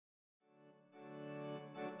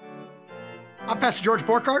I'm Pastor George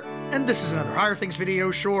Borghardt, and this is another Higher Things video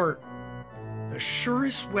short. The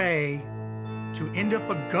surest way to end up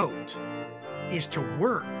a goat is to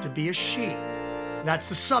work to be a sheep. That's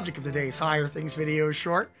the subject of today's Higher Things video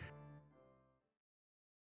short.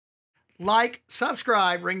 Like,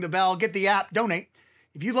 subscribe, ring the bell, get the app, donate.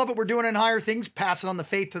 If you love what we're doing in Higher Things, pass it on the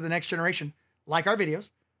faith to the next generation. Like our videos,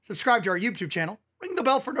 subscribe to our YouTube channel, ring the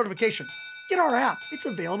bell for notifications. Get our app. It's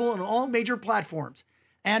available on all major platforms.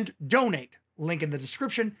 And donate. Link in the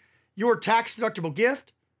description. Your tax-deductible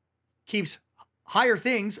gift keeps Higher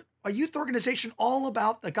Things, a youth organization all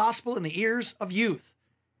about the gospel in the ears of youth.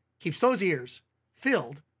 Keeps those ears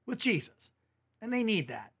filled with Jesus. And they need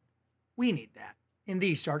that. We need that in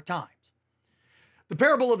these dark times. The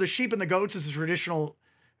parable of the sheep and the goats is a traditional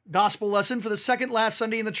gospel lesson for the second last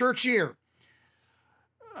Sunday in the church year.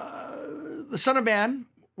 The Son of Man,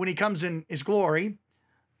 when he comes in his glory,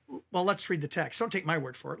 well, let's read the text. Don't take my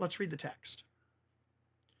word for it. Let's read the text.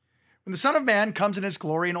 When the Son of Man comes in his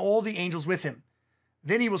glory and all the angels with him,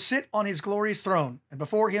 then he will sit on his glorious throne, and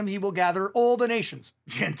before him he will gather all the nations,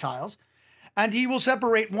 Gentiles, and he will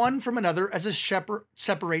separate one from another as a shepherd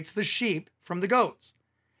separates the sheep from the goats.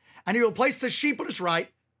 And he will place the sheep on his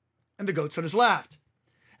right and the goats on his left.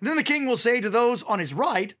 And then the king will say to those on his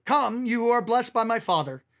right, "Come, you who are blessed by my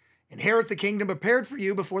Father, inherit the kingdom prepared for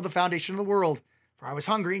you before the foundation of the world. For I was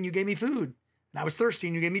hungry, and you gave me food. And I was thirsty,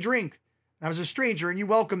 and you gave me drink. And I was a stranger, and you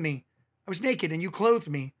welcomed me. I was naked, and you clothed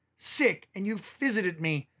me. Sick, and you visited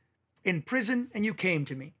me. In prison, and you came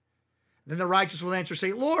to me." Then the righteous will answer,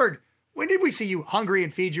 say, "Lord, when did we see you hungry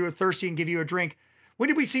and feed you, or thirsty and give you a drink? When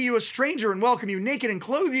did we see you a stranger and welcome you, naked and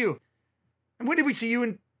clothe you? And when did we see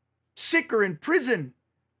you sick or in prison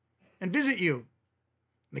and visit you?"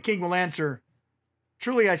 And the king will answer,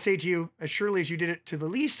 "Truly I say to you, as surely as you did it to the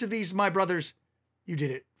least of these my brothers, you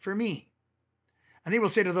did it for me." And he will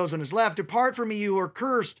say to those on his left, "Depart from me, you who are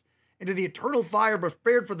cursed, into the eternal fire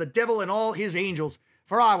prepared for the devil and all his angels.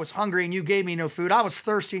 For I was hungry, and you gave me no food. I was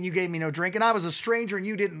thirsty, and you gave me no drink. And I was a stranger, and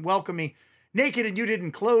you didn't welcome me. Naked, and you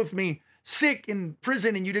didn't clothe me. Sick, in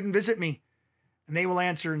prison, and you didn't visit me." And they will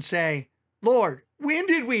answer and say, "Lord, when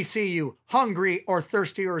did we see you hungry or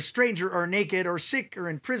thirsty or a stranger or naked or sick or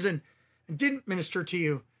in prison and didn't minister to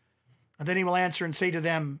you?" And then he will answer and say to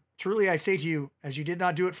them, "Truly I say to you, as you did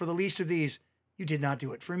not do it for the least of these, you did not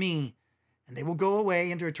do it for me." And they will go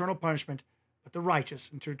away into eternal punishment, but the righteous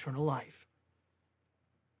into eternal life.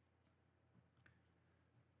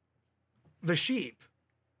 The sheep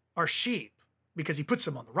are sheep because he puts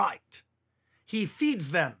them on the right. He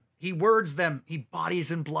feeds them, he words them, he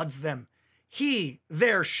bodies and bloods them. He,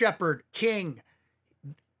 their shepherd, king,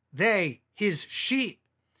 they, his sheep.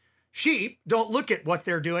 Sheep don't look at what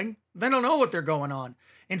they're doing. They don't know what they're going on.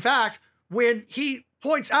 In fact, when he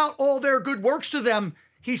points out all their good works to them,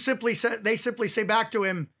 they simply say back to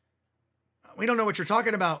him, "We don't know what you're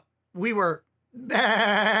talking about. We were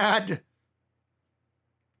bad."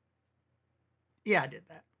 Yeah, I did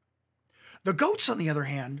that. The goats, on the other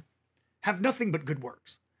hand, have nothing but good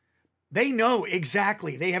works. They know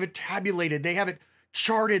exactly. They have it tabulated. They have it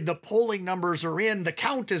charted. The polling numbers are in. The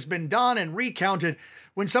count has been done and recounted.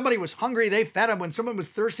 When somebody was hungry, they fed them. When someone was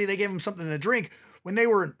thirsty, they gave them something to drink. When they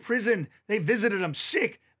were in prison, they visited them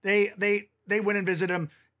sick. They went and visited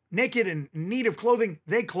them naked and in need of clothing.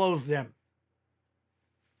 They clothed them.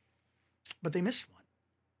 But they missed one.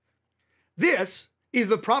 This is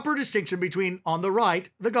the proper distinction between, on the right,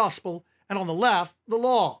 the gospel, and on the left, the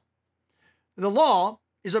law. The law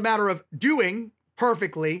is a matter of doing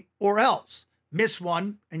perfectly or else. Miss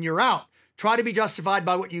one and you're out. Try to be justified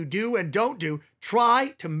by what you do and don't do. Try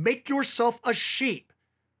to make yourself a sheep,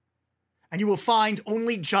 and you will find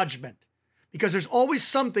only judgment. Because there's always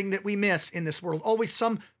something that we miss in this world, always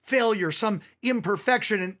some failure, some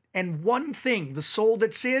imperfection, and one thing, the soul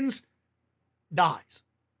that sins dies.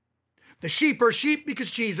 The sheep are sheep because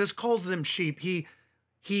Jesus calls them sheep.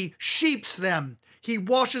 He sheeps them. He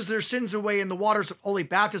washes their sins away in the waters of holy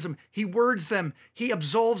baptism. He words them. He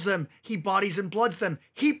absolves them. He bodies and bloods them.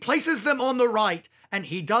 He places them on the right, and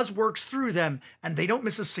he does works through them, and they don't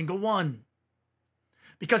miss a single one.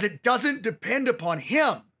 Because it doesn't depend upon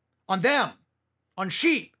him, on them, on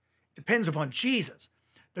sheep. It depends upon Jesus.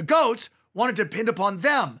 The goats want to depend upon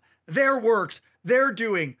them, their works, their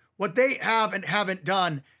doing, what they have and haven't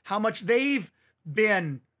done, how much they've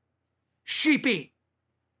been sheepy.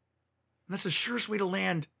 And that's the surest way to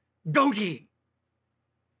land goaty.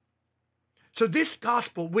 So this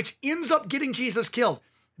gospel, which ends up getting Jesus killed,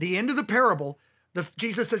 the end of the parable,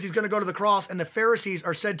 Jesus says he's going to go to the cross, and the Pharisees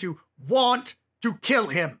are said to want to kill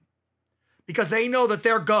him because they know that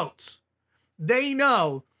they're goats. They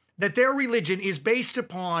know that their religion is based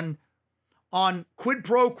upon on quid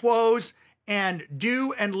pro quos and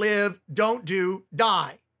do and live, don't do,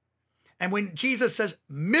 die. And when Jesus says,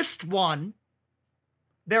 missed one,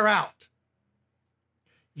 they're out.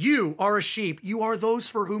 You are a sheep. You are those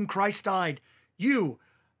for whom Christ died. You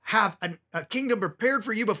have a kingdom prepared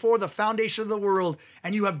for you before the foundation of the world,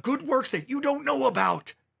 and you have good works that you don't know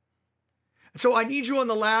about. So I need you on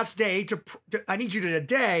the last day I need you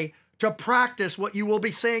today to practice what you will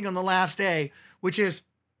be saying on the last day, which is,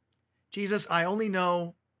 Jesus, I only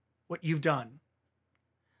know what you've done.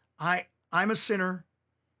 I'm a sinner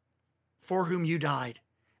for whom you died,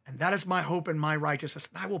 and that is my hope and my righteousness.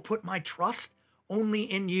 And I will put my trust only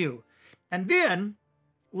in you. And then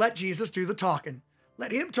let Jesus do the talking.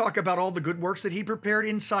 Let him talk about all the good works that he prepared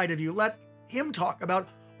inside of you. Let him talk about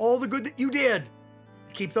all the good that you did.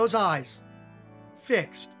 Keep those eyes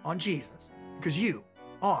fixed on Jesus, because you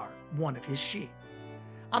are one of his sheep.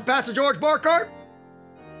 I'm Pastor George Borghardt,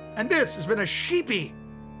 and this has been a sheepy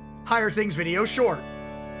Higher Things video short.